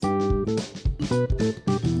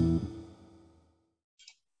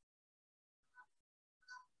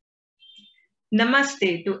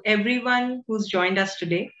Namaste to everyone who's joined us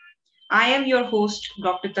today. I am your host,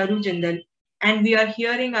 Dr. Taru Jindal, and we are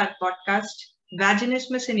hearing our podcast,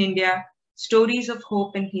 Vaginismus in India, Stories of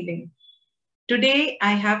Hope and Healing. Today,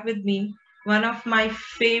 I have with me one of my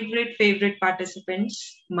favorite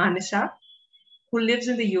participants, Manasa, who lives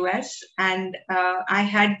in the US, and I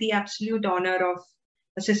had the absolute honor of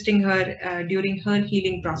assisting her during her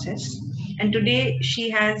healing process. And today, she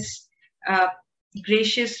has uh,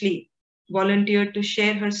 graciously volunteered to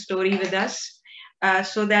share her story with us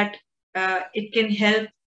so that it can help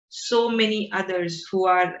so many others who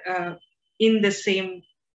are in the same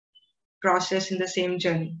process, in the same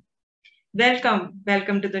journey.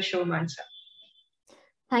 Welcome to the show, Mansa.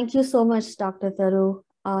 Thank you so much, Dr. Tharu.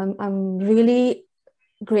 I'm really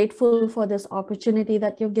grateful for this opportunity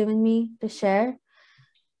that you've given me to share.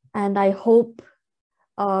 And I hope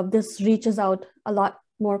this reaches out a lot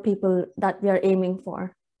more people that we are aiming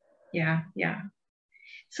for. Yeah.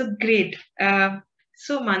 So great.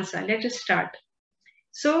 So Mansa, let us start.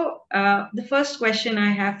 So the first question I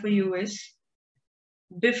have for you is,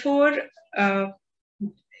 before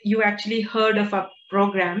you actually heard of a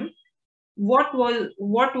program, what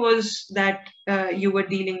was that you were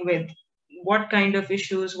dealing with? What kind of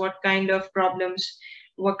issues, what kind of problems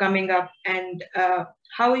were coming up, and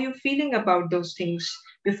how are you feeling about those things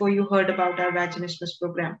before you heard about our Vaginismus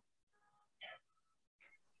program?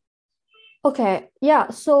 Okay, yeah.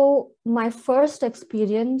 So my first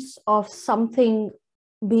experience of something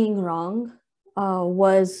being wrong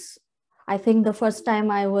was, I think, the first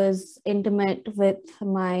time I was intimate with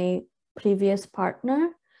my previous partner.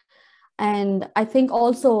 And I think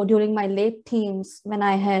also during my late teens, when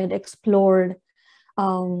I had explored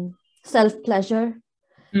self-pleasure,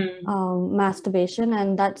 masturbation,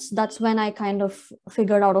 and that's when I kind of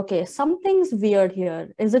figured out, okay, something's weird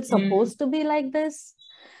here. Is it supposed to be like this?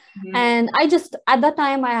 And I just, at that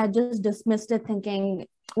time, I had just dismissed it, thinking,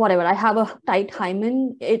 whatever, I have a tight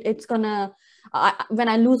hymen, it's gonna, when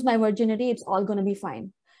I lose my virginity, it's all gonna be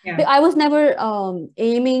fine. Yeah. I was never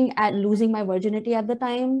aiming at losing my virginity at the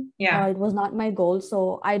time. Yeah. It was not my goal,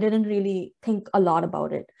 so I didn't really think a lot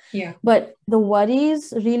about it. Yeah. But the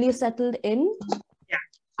worries really settled in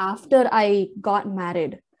after I got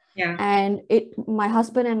married. Yeah. And my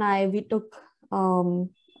husband and I, we took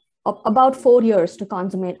about 4 years to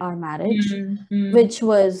consummate our marriage, which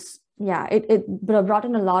was, it brought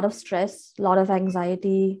in a lot of stress, a lot of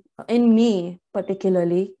anxiety in me,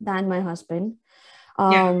 particularly, than my husband.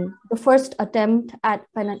 The first attempt at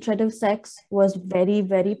penetrative sex was very,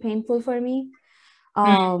 very painful for me.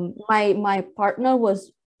 My partner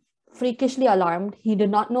was freakishly alarmed. He did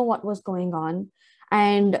not know what was going on.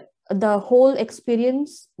 And the whole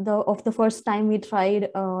experience of the first time we tried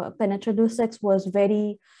penetrative sex was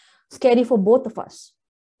very scary for both of us.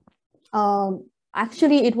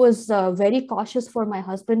 Actually, it was very cautious for my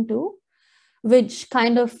husband too, which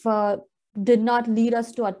kind of did not lead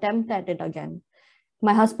us to attempt at it again.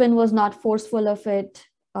 My husband was not forceful of it,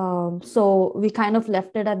 so we kind of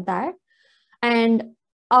left it at that. And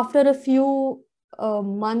after a few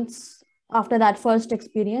months after that first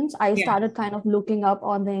experience, I started kind of looking up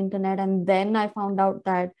on the internet, and then I found out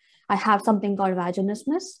that I have something called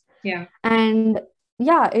vaginismus. And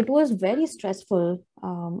it was very stressful.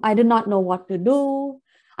 I did not know what to do.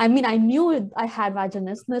 I mean, I knew I had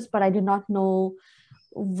vaginismus, but I did not know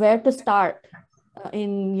where to start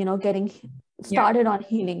in, getting started on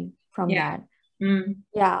healing from that.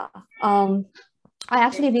 I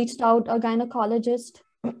actually reached out a gynecologist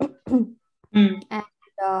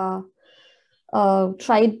and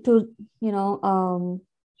tried to,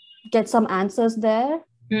 get some answers there,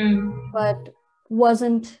 but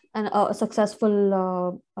wasn't a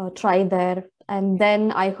successful try there. And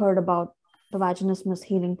then I heard about the Vaginismus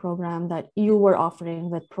healing program that you were offering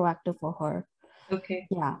with Proactive for Her. Okay.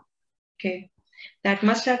 Yeah. Okay. That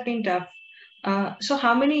must have been tough. So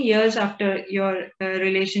how many years after your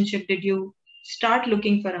relationship did you start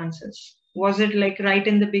looking for answers? Was it like right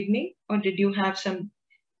in the beginning, or did you have some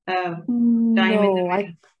time in the middle?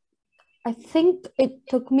 I think it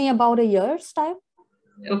took me about a year's time.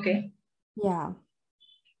 Okay. Yeah.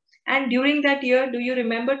 And during that year, do you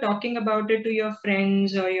remember talking about it to your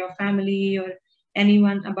friends or your family or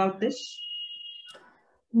anyone about this?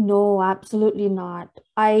 No, absolutely not.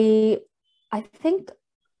 I think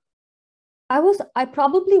I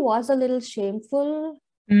probably was a little shameful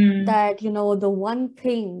that, the one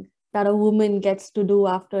thing that a woman gets to do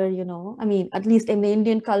after, I mean, at least in the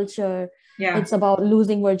Indian culture, Yeah. It's about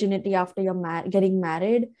losing virginity after you're getting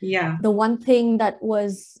married. Yeah. The one thing that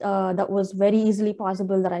was very easily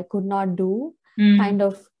possible that I could not do kind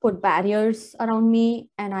of put barriers around me,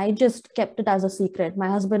 and I just kept it as a secret. My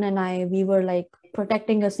husband and I, we were like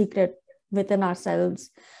protecting a secret within ourselves.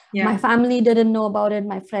 Yeah. My family didn't know about it.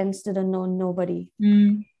 My friends didn't know. Nobody.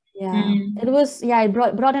 Yeah, it was. Yeah, it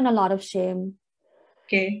brought in a lot of shame.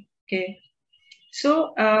 Okay.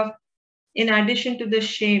 So, in addition to the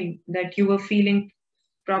shame that you were feeling,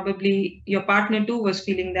 probably your partner too was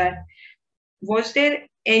feeling that. Was there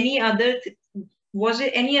any other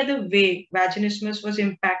way vaginismus was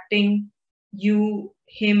impacting you,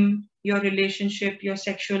 him, your relationship, your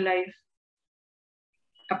sexual life,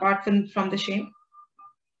 apart from the shame?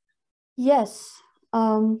 Yes.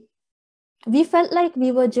 We felt like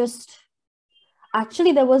we were just,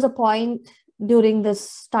 actually there was a point during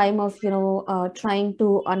this time of trying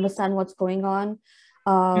to understand what's going on.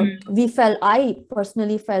 I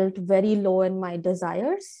personally felt very low in my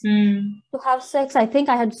desires to have sex. I think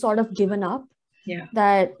I had sort of given up.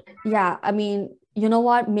 I mean, you know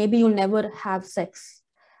what, maybe you'll never have sex.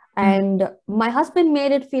 And my husband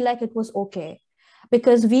made it feel like it was okay,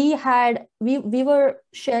 because we were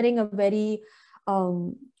sharing a very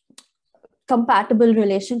compatible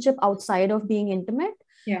relationship outside of being intimate.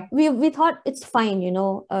 We thought it's fine,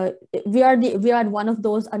 we are one of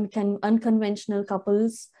those unconventional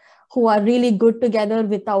couples who are really good together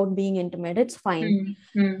without being intimate. It's fine.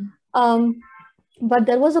 But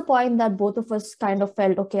there was a point that both of us kind of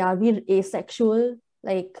felt, okay, are we asexual?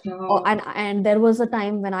 Like, and there was a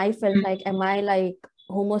time when I felt like, am I like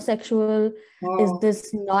homosexual? Is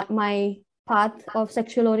this not my path of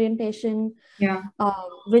sexual orientation?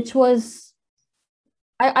 Which was,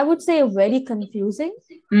 I would say, very confusing.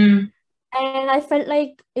 And I felt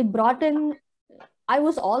like it brought in, I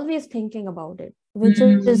was always thinking about it, which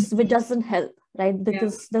doesn't help, right?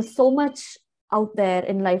 Because there's so much out there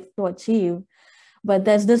in life to achieve, but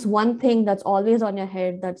there's this one thing that's always on your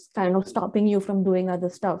head that's kind of stopping you from doing other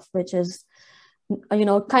stuff, which is,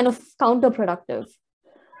 kind of counterproductive,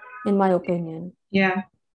 in my opinion. Yeah.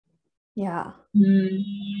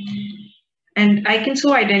 And I can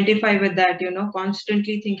so identify with that,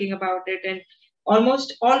 constantly thinking about it, and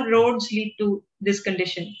almost all roads lead to this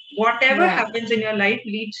condition. Whatever happens in your life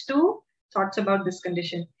leads to thoughts about this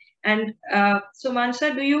condition. And so,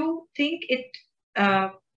 Mansa, do you think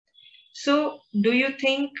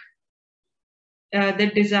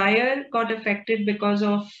the desire got affected because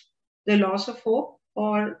of the loss of hope,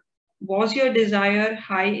 or was your desire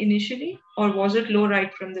high initially, or was it low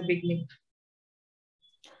right from the beginning?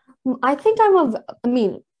 I think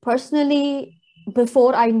personally,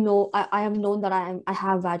 before I have known that I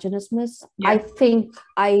have vaginismus, I think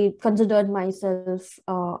I considered myself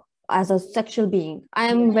as a sexual being. I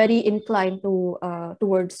am very inclined to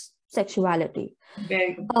towards sexuality.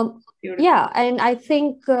 Very good. And I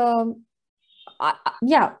think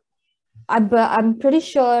I'm pretty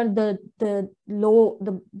sure the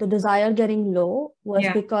desire getting low was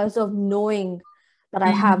because of knowing that I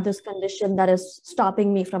have this condition that is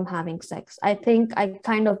stopping me from having sex. I think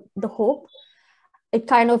the hope, it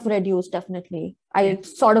kind of reduced, definitely. I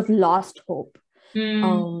sort of lost hope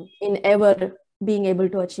in ever being able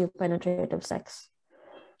to achieve penetrative sex.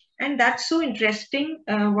 And that's so interesting,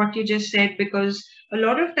 what you just said, because a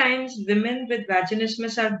lot of times women with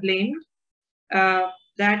vaginismus are blamed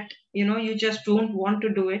that, you just don't want to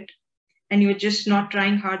do it and you're just not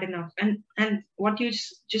trying hard enough. And what you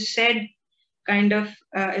just said kind of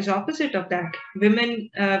is opposite of that.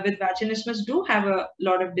 Women with vaginismus do have a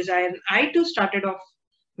lot of desire. I too started off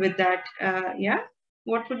with that.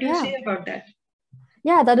 What would you say about that?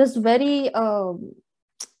 Yeah, that is very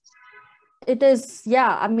it is.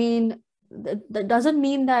 I mean, that doesn't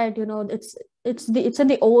mean that it's in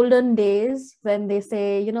the olden days when they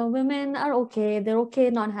say women are okay, they're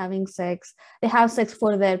okay not having sex, they have sex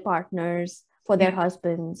for their partners, for their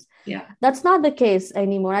husbands. That's not the case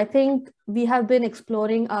anymore. I think we have been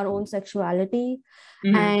exploring our own sexuality,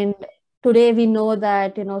 and today we know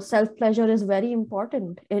that self-pleasure is very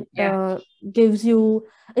important. It gives you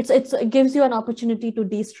it gives you an opportunity to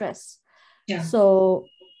de-stress. So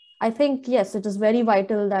I think, yes, it is very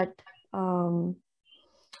vital that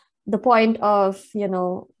the point of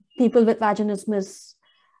people with vaginismus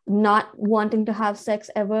not wanting to have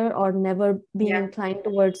sex ever or never being inclined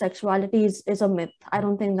towards sexuality is a myth. I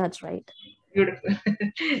don't think that's right. Beautiful.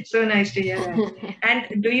 So nice to hear that.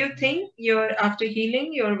 And do you think after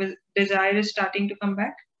healing, your desire is starting to come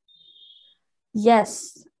back?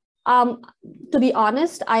 Yes. To be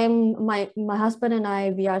honest, my husband and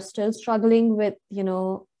I, we are still struggling with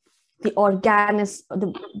the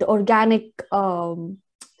organic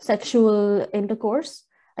sexual intercourse.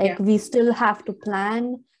 Like we still have to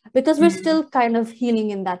plan because we're still kind of healing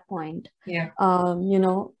in that point.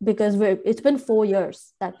 Because it's been 4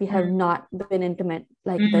 years that we have not been intimate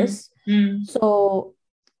like this. So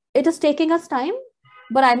it is taking us time,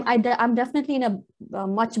 but I'm definitely in a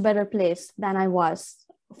much better place than I was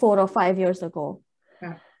 4 or 5 years ago.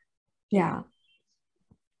 Yeah.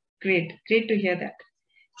 Great to hear that.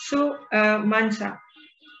 So, Mansa,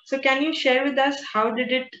 so can you share with us how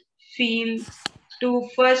did it feel to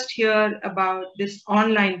first hear about this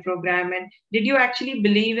online program, and did you actually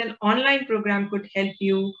believe an online program could help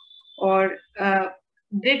you, or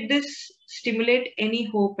did this stimulate any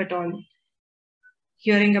hope at all,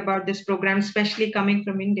 hearing about this program, especially coming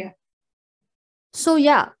from India? So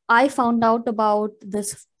yeah, I found out about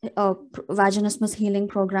this vaginismus healing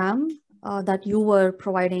program that you were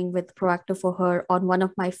providing with Proactive for Her on one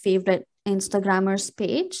of my favorite Instagrammers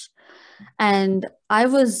page. And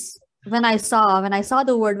when I saw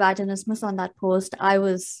the word vaginismus on that post, I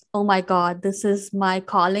was, oh my God, this is my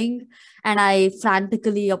calling. And I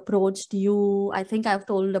frantically approached you. I think I've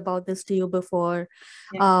told about this to you before.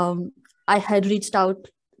 I had reached out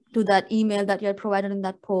to that email that you had provided in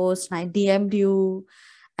that post, and I DM'd you.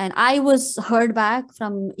 And I was heard back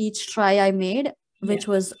from each try I made, which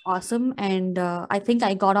was awesome. And I think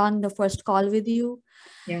I got on the first call with you.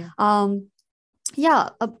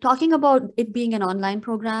 Talking about it being an online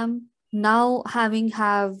program, now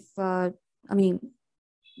I've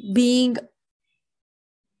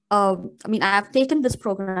taken this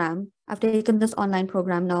program, I've taken this online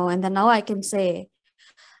program now, and then now I can say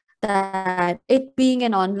that it being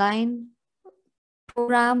an online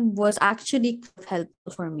program was actually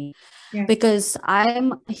helpful for me because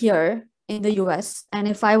I'm here in the US, and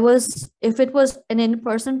if it was an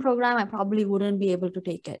in-person program, I probably wouldn't be able to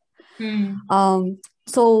take it.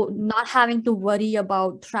 So not having to worry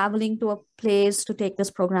about traveling to a place to take this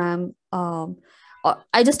program,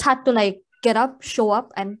 I just had to get up, show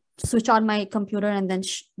up, and switch on my computer and then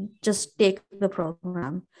just take the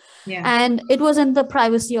program. And it was in the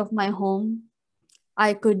privacy of my home.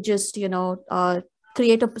 I could just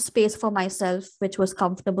create a space for myself which was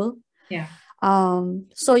comfortable.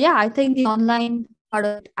 I think the online part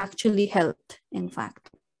of it actually helped, in fact.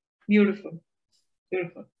 Beautiful.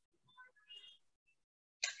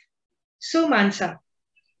 So Mansa,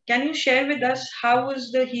 can you share with us how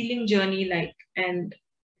was the healing journey like, and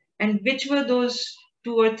which were those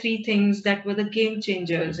 2 or 3 things that were the game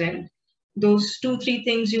changers, and those 2-3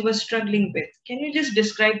 things you were struggling with? Can you just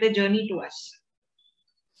describe the journey to us?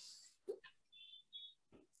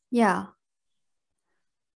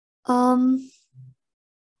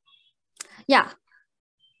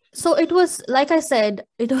 So it was, like I said,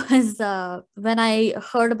 it was when I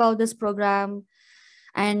heard about this program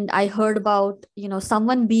and I heard about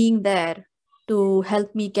someone being there to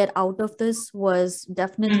help me get out of this, was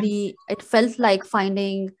definitely it felt like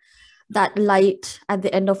finding that light at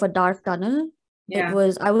the end of a dark tunnel. I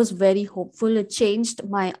was very hopeful. It changed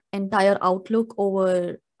my entire outlook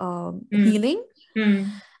over healing.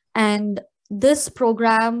 And this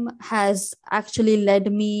program has actually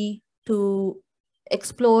led me to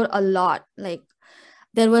explore a lot. Like,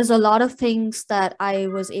 there was a lot of things that I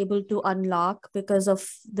was able to unlock because of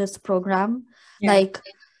this program.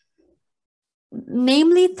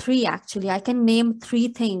 Namely 3, actually. I can name 3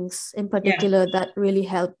 things in particular that really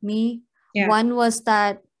helped me. One was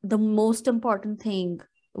that the most important thing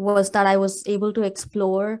was that I was able to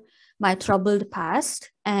explore my troubled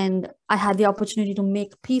past, and I had the opportunity to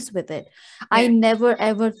make peace with it. I never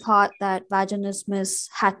ever thought that vaginismus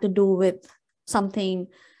had to do with something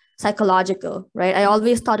psychological, right? I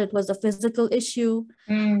always thought it was a physical issue.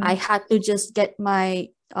 I had to just get my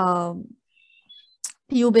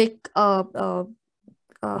pubic am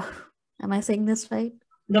I saying this right?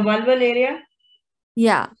 The vulval area?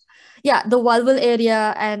 Yeah, the vulval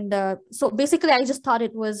area. And so basically I just thought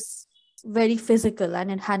it was very physical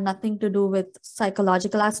and it had nothing to do with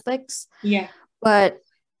psychological aspects. But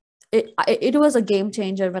it was a game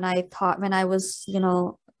changer when I was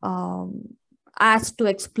asked to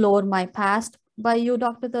explore my past by you,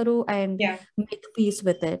 Dr. Taru, and make peace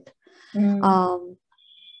with it.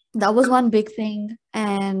 That was one big thing.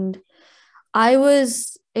 And I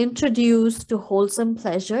was introduced to wholesome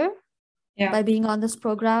pleasure by being on this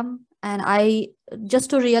program. And I just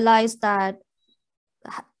to realize that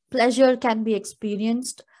pleasure can be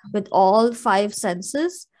experienced with all 5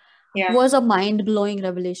 senses was a mind-blowing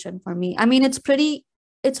revelation for me. I mean, it's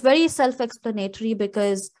very self-explanatory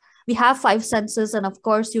because we have 5 senses, and of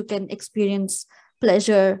course you can experience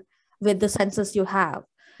pleasure with the senses you have.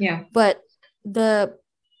 Yeah. But the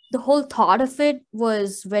whole thought of it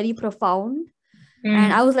was very profound.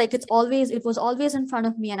 And I was like, it was always in front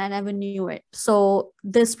of me and I never knew it. So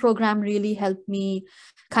this program really helped me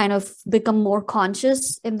kind of become more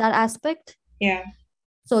conscious in that aspect. Yeah.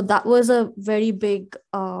 So that was a very big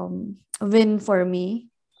win for me,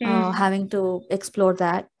 having to explore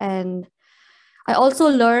that. And I also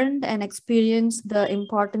learned and experienced the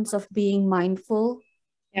importance of being mindful,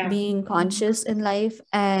 Yeah. being conscious in life,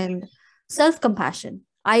 and self-compassion.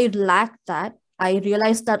 I lacked that. I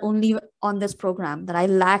realized that only on this program, that I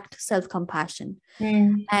lacked self-compassion.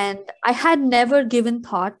 And I had never given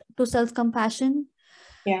thought to self-compassion.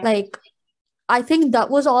 Yeah. Like, I think that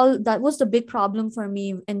was the big problem for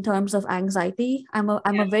me in terms of anxiety. I'm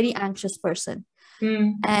a very anxious person.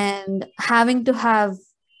 And having to have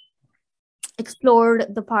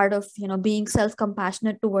explored the part of, being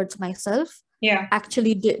self-compassionate towards myself, Yeah.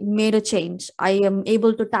 actually made a change. I am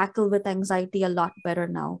able to tackle with anxiety a lot better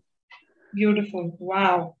now. Beautiful.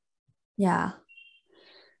 Wow. Yeah.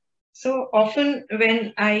 So often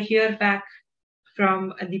when I hear back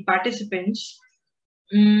from the participants,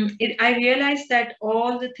 I realized that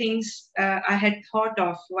all the things I had thought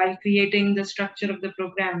of while creating the structure of the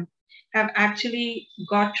program have actually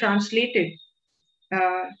got translated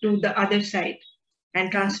to the other side and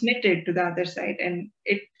transmitted to the other side. And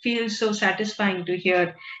it feels so satisfying to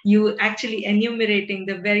hear you actually enumerating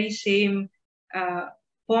the very same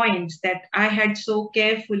points that I had so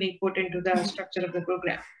carefully put into the structure of the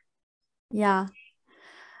program. Yeah.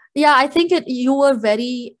 Yeah, I think you were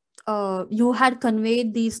very, you had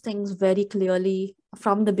conveyed these things very clearly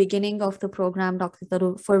from the beginning of the program, Dr.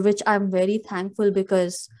 Taru, for which I'm very thankful,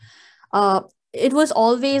 because it was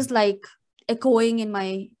always like echoing in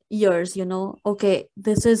my ears, okay,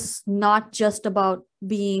 this is not just about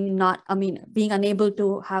being unable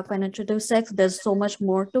to have penetrative sex. There's so much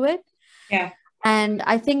more to it. Yeah. And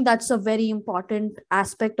I think that's a very important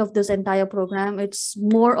aspect of this entire program. It's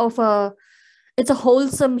more of it's a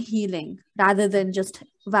wholesome healing rather than just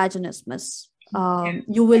vaginismus.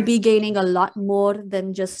 You will be gaining a lot more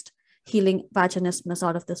than just healing vaginismus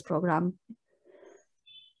out of this program.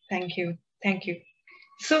 Thank you. Thank you.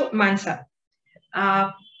 So, Mansa,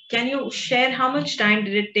 can you share how much time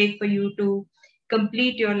did it take for you to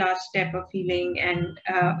complete your last step of healing, and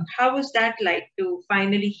how was that like to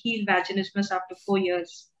finally heal vaginismus after 4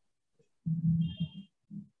 years?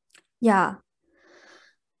 Yeah.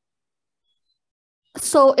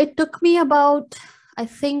 So it took me about, I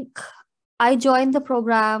think I joined the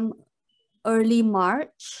program early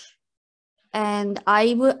March, and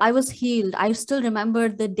I was healed. I still remember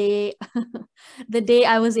the day, the day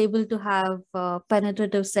I was able to have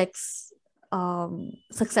penetrative sex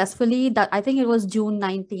successfully. That I think it was June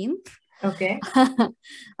 19th. Okay.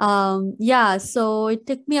 Yeah, so it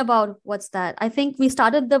took me about, what's that? I think we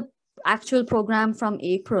started the actual program from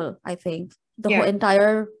April. I think the whole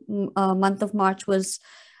entire month of March was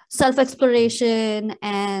self-exploration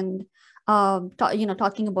and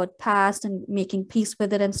talking about past and making peace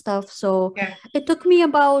with it and stuff. So it took me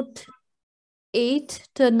about 8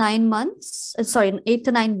 to 9 months. 8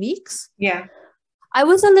 to 9 weeks. Yeah. I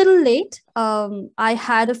was a little late. I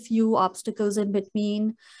had a few obstacles in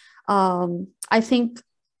between. I think,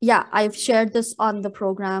 I've shared this on the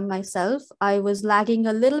program myself. I was lagging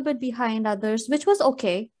a little bit behind others, which was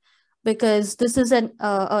okay, because this is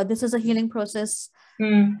a healing process.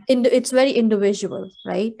 It's very individual,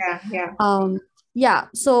 right? Yeah.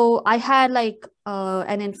 So I had like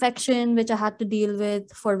an infection which I had to deal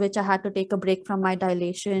with, for which I had to take a break from my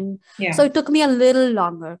dilation. So it took me a little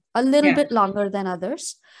bit longer than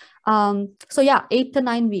others. 8 to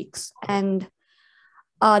 9 weeks. And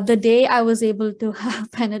the day I was able to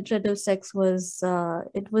have penetrative sex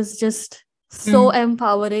it was just so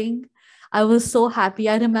empowering. I was so happy.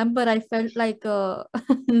 I remember I felt like a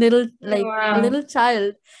a little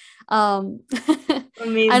child. I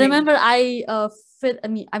remember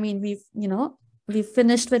we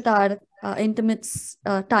finished with our intimate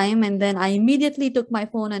time, and then I immediately took my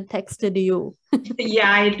phone and texted you. Yeah,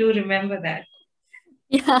 I do remember that.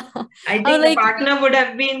 Yeah. I think the partner would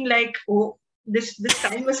have been like, oh, this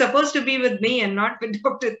time was supposed to be with me and not with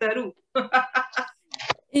Dr. Taru.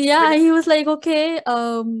 Yeah, he was like, okay,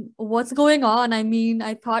 what's going on? I mean,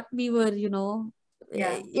 I thought we were,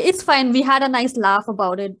 it's fine. We had a nice laugh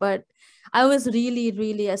about it, but I was really,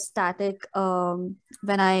 really ecstatic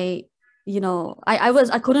when I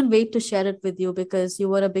couldn't wait to share it with you, because you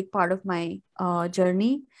were a big part of my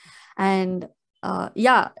journey. And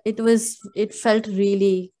it felt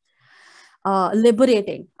really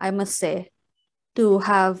liberating, I must say, to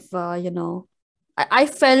have, I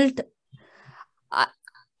felt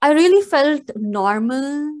I really felt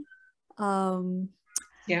normal at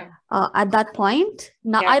that point.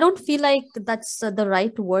 Now, I don't feel like that's the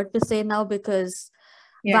right word to say now, because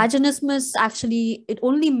vaginismus actually, it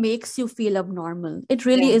only makes you feel abnormal. It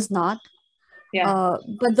really is not.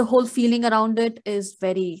 But the whole feeling around it is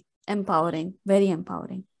very empowering, very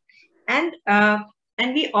empowering. And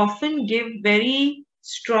we often give very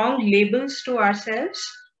strong labels to ourselves,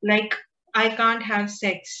 like I can't have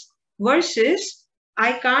sex versus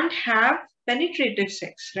I can't have penetrative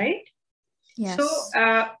sex, right? Yes. So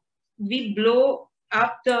we blow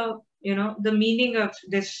up the meaning of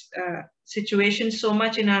this situation so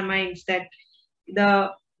much in our minds that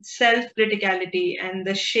the self-criticality and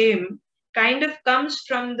the shame kind of comes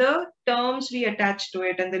from the terms we attach to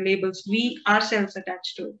it and the labels we ourselves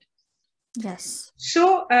attach to it. Yes.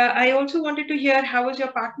 So I also wanted to hear, how was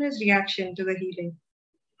your partner's reaction to the healing?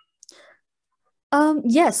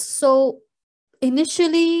 Yes. So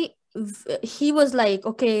initially, he was like,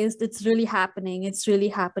 okay, it's really happening. It's really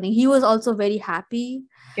happening. He was also very happy.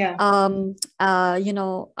 Yeah.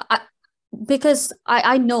 Because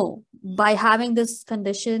I know by having this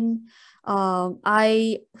condition,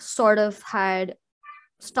 I sort of had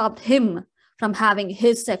stopped him from having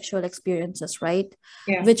his sexual experiences, right?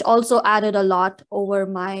 Yeah. Which also added a lot over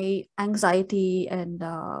my anxiety and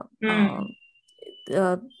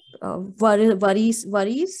worries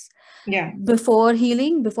before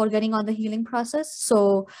getting on the healing process.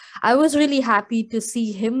 So I was really happy to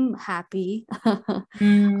see him happy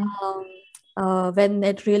when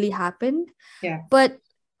it really happened. But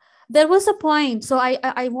there was a point. So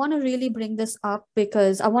I want to really bring this up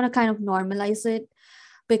because I want to kind of normalize it.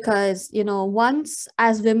 Because, once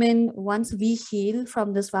as women, once we heal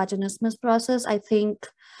from this vaginismus process, I think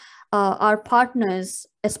our partners,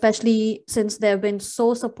 especially since they've been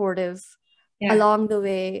so supportive along the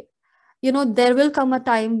way, there will come a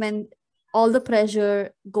time when all the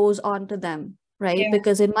pressure goes on to them, right?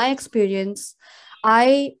 Because in my experience,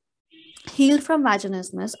 I healed from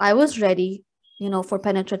vaginismus. I was ready, for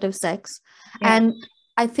penetrative sex. And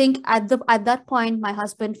I think at that point, my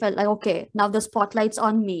husband felt like, okay, now the spotlight's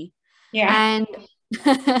on me. And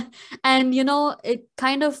and it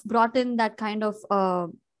kind of brought in that kind of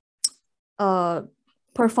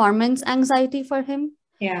performance anxiety for him.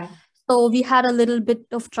 So we had a little bit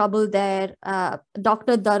of trouble there.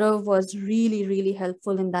 Dr. Dharav was really, really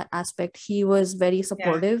helpful in that aspect. He was very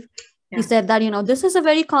supportive. He said that, this is a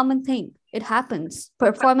very common thing. It happens.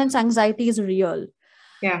 Performance anxiety is real.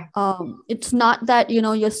 It's not that,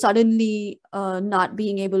 you're suddenly not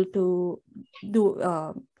being able to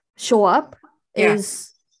show up.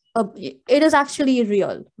 It is actually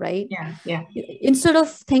real, right? Instead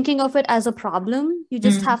of thinking of it as a problem, you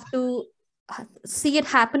just have to see it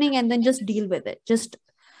happening and then just deal with it. Just,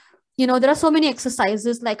 there are so many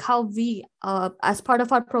exercises, like how we, as part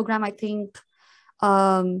of our program, I think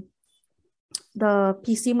the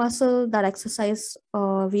PC muscle, that exercise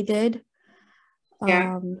we did.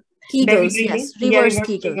 Kegels, yes, reverse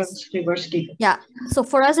Kegels. Yeah. So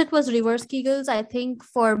for us, it was reverse Kegels. I think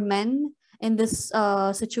for men in this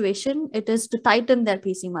situation, it is to tighten their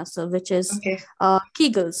PC muscle, which is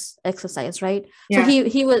Kegels exercise, right? So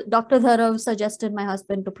Dr. Dharav suggested my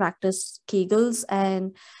husband to practice Kegels,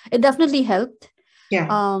 and it definitely helped.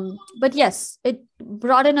 But yes, it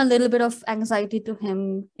brought in a little bit of anxiety to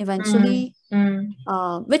him eventually,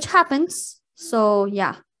 which happens. So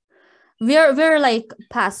yeah, we're like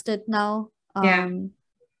past it now.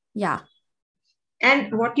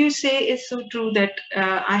 And what you say is so true, that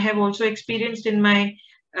I have also experienced in my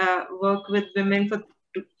work with women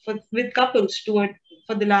with couples for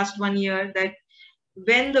the last 1 year, that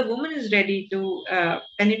when the woman is ready to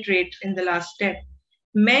penetrate in the last step,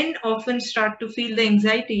 men often start to feel the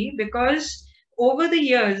anxiety because over the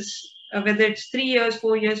years, whether it's 3 years,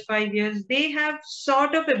 4 years, 5 years, they have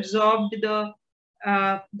sort of absorbed the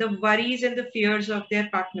worries and the fears of their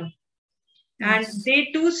partner. And they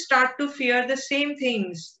too start to fear the same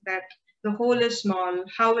things, that the hole is small,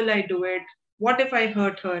 how will I do it? What if I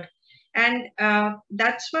hurt her? And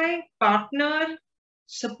that's why partner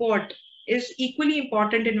support is equally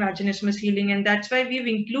important in vaginismus healing. And that's why we've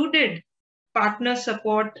included partner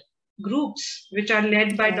support groups, which are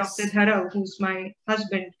led by Dr. Dharav, who's my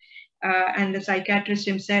husband, and the psychiatrist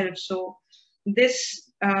himself. So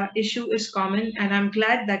this issue is common, and I'm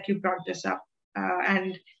glad that you brought this up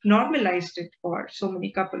and normalized it for so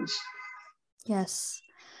many couples. Yes.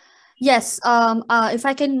 If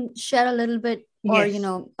I can share a little bit, or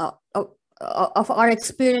of our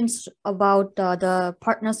experience about the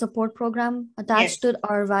partner support program attached to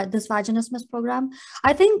this vaginismus program.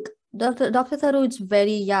 I think Dr. Tharu, it's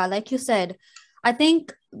very, like you said, I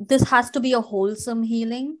think this has to be a wholesome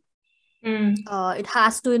healing. Mm. It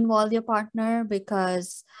has to involve your partner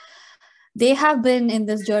because they have been in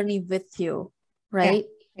this journey with you, right?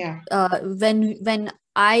 Yeah. When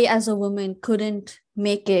I as a woman couldn't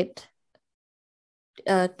make it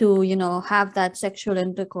to have that sexual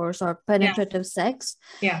intercourse or Yeah. penetrative sex,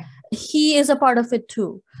 Yeah. he is a part of it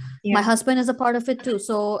too. My Yeah. husband is a part of it too.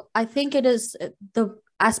 So I think it is the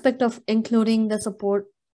aspect of including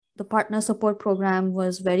the partner support program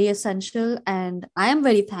was very essential, and I am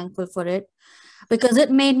very thankful for it because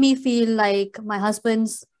it made me feel like my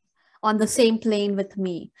husband's on the same plane with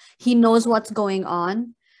me. He knows what's going on Wow.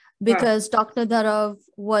 because Dr. Dharav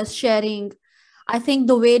was sharing. I think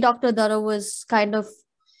the way Dr. Dharav was kind of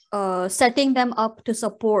setting them up to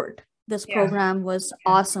support this Yeah. program was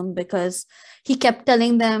Yeah. awesome because he kept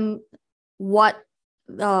telling them what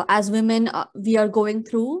as women we are going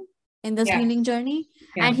through in this Yeah. healing journey,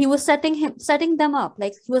 Yeah. and he was setting them up,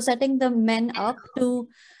 like he was setting the men up to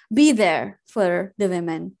be there for the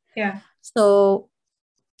women. Yeah. So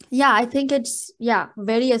yeah, I think it's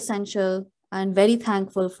very essential and very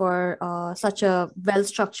thankful for such a well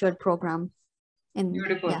structured program. And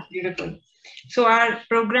Beautiful. yeah. Beautiful. So our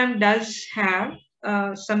program does have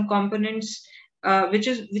some components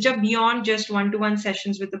which are beyond just one-to-one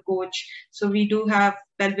sessions with the coach. So we do have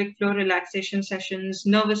pelvic floor relaxation sessions,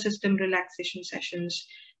 nervous system relaxation sessions,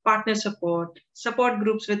 partner support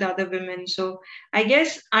groups with other women. So I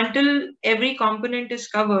guess until every component is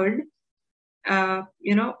covered,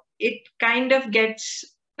 it kind of gets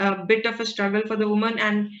a bit of a struggle for the woman.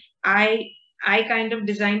 And I I kind of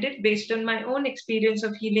designed it based on my own experience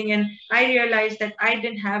of healing, and I realized that I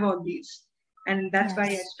didn't have all these, and that's why I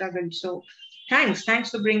Yes. struggled. So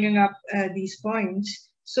thanks for bringing up these points.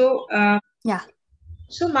 So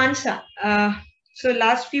Mansa, so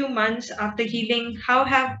last few months after healing, how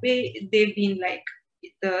have they been, like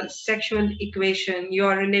the sexual equation,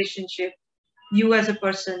 your relationship, you as a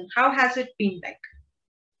person, how has it been like?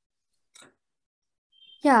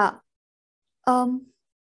 Yeah. Um,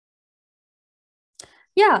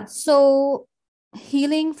 yeah. So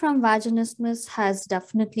healing from vaginismus has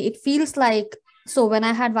definitely, it feels like, so when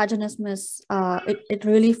I had vaginismus, it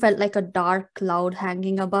really felt like a dark cloud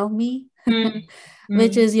hanging above me, Mm,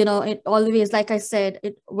 which mm, is, it always, like I said,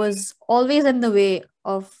 it was always in the way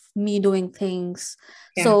of me doing things.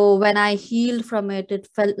 yeah. So when I healed from it, it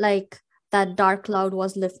felt like that dark cloud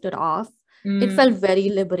was lifted off. It Mm, felt very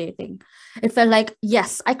liberating. It felt like,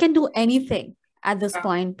 yes, I can do anything at this wow.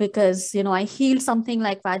 point because, I healed something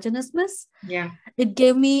like vaginismus. Yeah.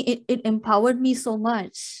 It empowered me so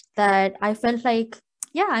much that I felt like,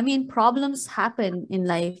 yeah, I mean, problems happen in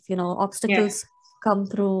life, Yeah. obstacles come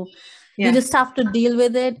through. You Yeah. just have to deal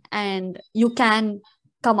with it and you can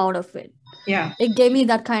come out of it. Yeah. It gave me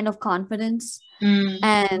that kind of confidence. Mm,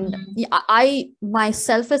 And mm, yeah, my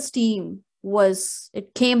self-esteem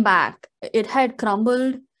it came back. It had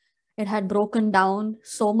crumbled, it had broken down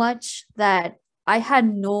so much that I had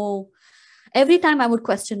every time I would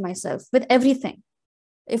question myself with everything.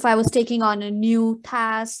 If I was taking on a new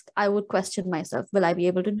task, I would question myself, will I be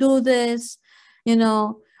able to do this? You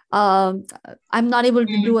know, I'm not able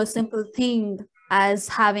to mm, do a simple thing as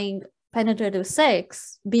having penetrative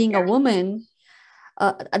sex, being a yeah. woman,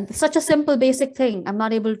 such a simple basic thing I'm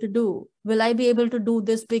not able to do. Will I be able to do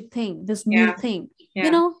this big thing, this new Yeah. thing?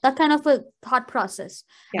 Yeah. That kind of a thought process.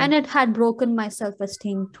 Yeah. And it had broken my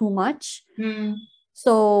self-esteem too much. Mm,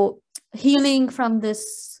 So healing from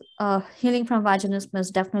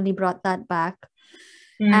vaginismus definitely brought that back.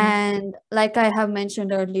 mm, And like I have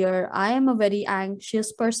mentioned earlier, I am a very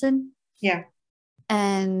anxious person, yeah.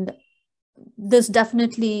 and this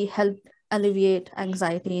definitely helped alleviate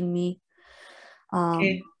anxiety in me.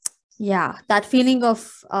 Okay. um yeah, that feeling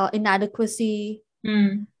of inadequacy,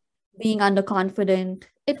 Mm, being underconfident,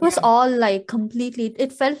 it was yeah. all like completely,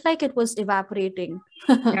 it felt like it was evaporating.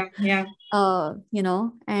 Yeah. Yeah.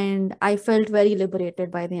 And I felt very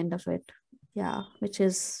liberated by the end of it. Yeah, which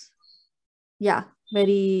is, yeah,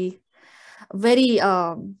 very, very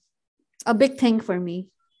a big thing for me.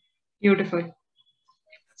 Beautiful.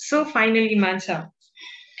 So finally, Mansa,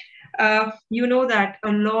 you know that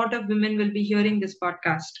a lot of women will be hearing this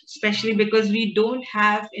podcast, especially because we don't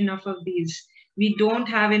have enough of these. We don't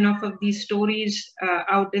have enough of these stories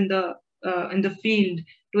out in the field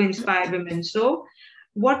to inspire women. So,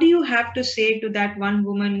 what do you have to say to that one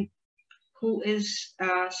woman who is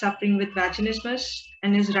suffering with vaginismus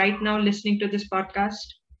and is right now listening to this podcast?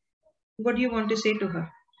 What do you want to say to her?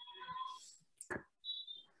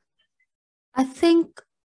 I think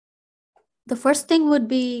the first thing would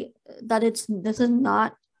be that this is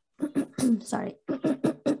not sorry.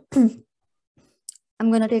 I'm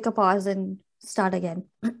going to take a pause and start again.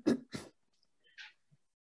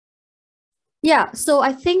 Yeah, so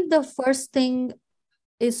I think the first thing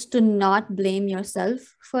is to not blame yourself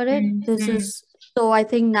for it. So I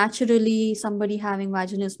think naturally somebody having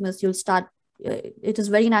vaginismus, you'll start, it is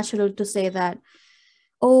very natural to say that,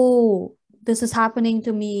 oh, this is happening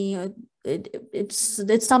to me.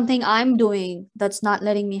 It's something I'm doing that's not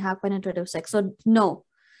letting me have penetrative sex. So no,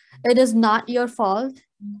 it is not your fault.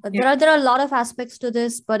 Yeah. There are a lot of aspects to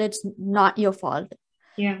this, but it's not your fault.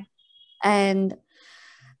 Yeah. And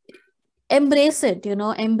embrace it,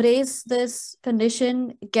 embrace this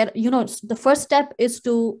condition. The first step is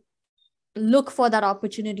to look for that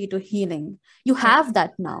opportunity to healing. You have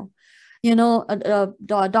that now.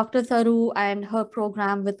 Dr. Tharu and her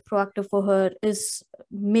program with Proactive for Her is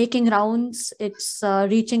making rounds. It's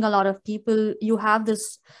reaching a lot of people. You have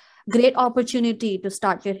this great opportunity to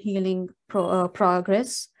start your healing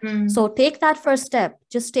progress. So take that first step.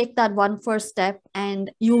 Just take that one first step,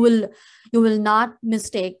 and you will not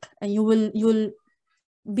mistake, and you will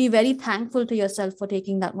be very thankful to yourself for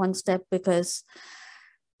taking that one step, because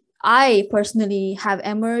I personally have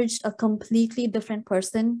emerged a completely different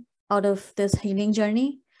person out of this healing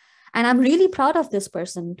journey. And I'm really proud of this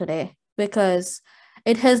person today, because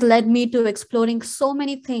it has led me to exploring so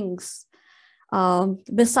many things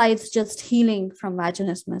besides just healing from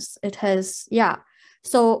vaginismus. It has,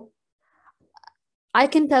 So I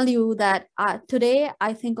can tell you that today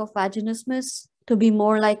I think of vaginismus to be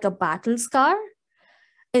more like a battle scar.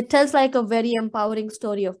 It tells like a very empowering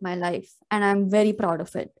story of my life, and I'm very proud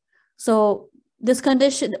of it. So this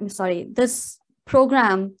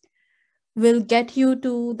program will get you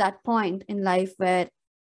to that point in life where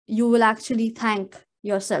you will actually thank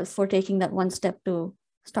yourself for taking that one step to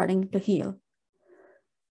starting to heal.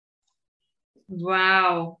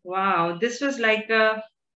 Wow. This was like a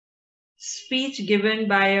speech given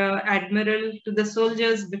by an admiral to the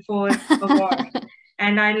soldiers before a war.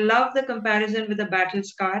 And I love the comparison with a battle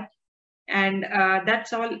scar. And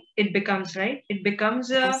that's all it becomes, right? It becomes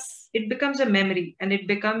a memory, and it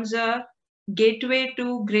becomes a gateway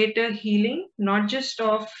to greater healing, not just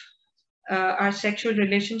of our sexual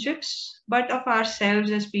relationships, but of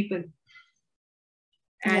ourselves as people.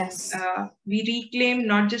 And we reclaim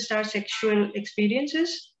not just our sexual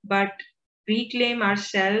experiences, but reclaim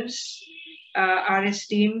ourselves, our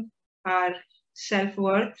esteem, our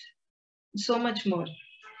self-worth, so much more.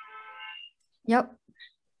 Yep.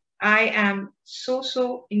 I am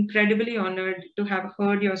so incredibly honored to have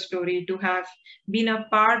heard your story, to have been a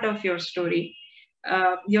part of your story.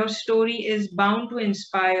 Your story is bound to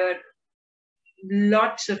inspire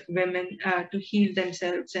lots of women to heal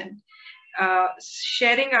themselves, and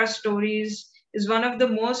sharing our stories is one of the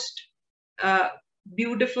most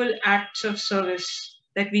beautiful acts of service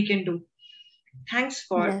that we can do. Thanks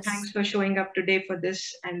for showing up today for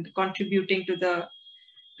this and contributing to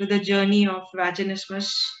the journey of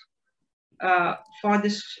vaginismus for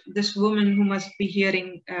this woman who must be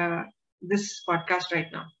hearing this podcast right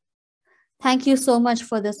now. Thank you so much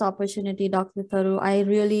for this opportunity, Dr. Tharu. I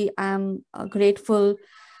really am grateful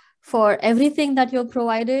for everything that you've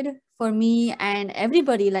provided for me and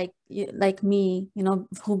everybody like me,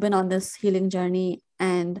 who've been on this healing journey.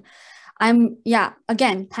 And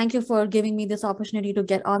again, thank you for giving me this opportunity to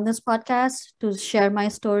get on this podcast, to share my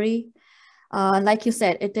story. Like you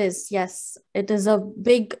said, it is a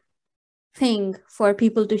big thing for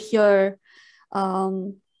people to hear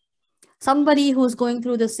somebody who's going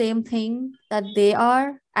through the same thing that they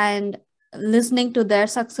are, and listening to their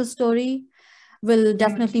success story will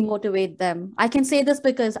definitely motivate them. I can say this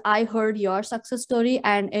because I heard your success story,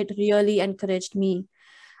 and it really encouraged me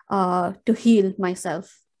to heal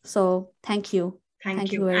myself. So thank you.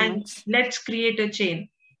 Thank you very much. Let's create a chain.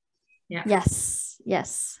 Yeah.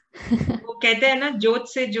 Yes. वो कहते हैं ना, जोत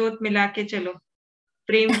से जोत मिला के चलो,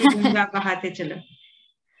 प्रेम की गंगा बहाते चलो.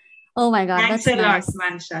 Oh my God, Thanks that's a nice. lot,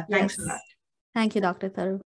 Mansa. Thanks a lot. Thank you, Dr. Tharu.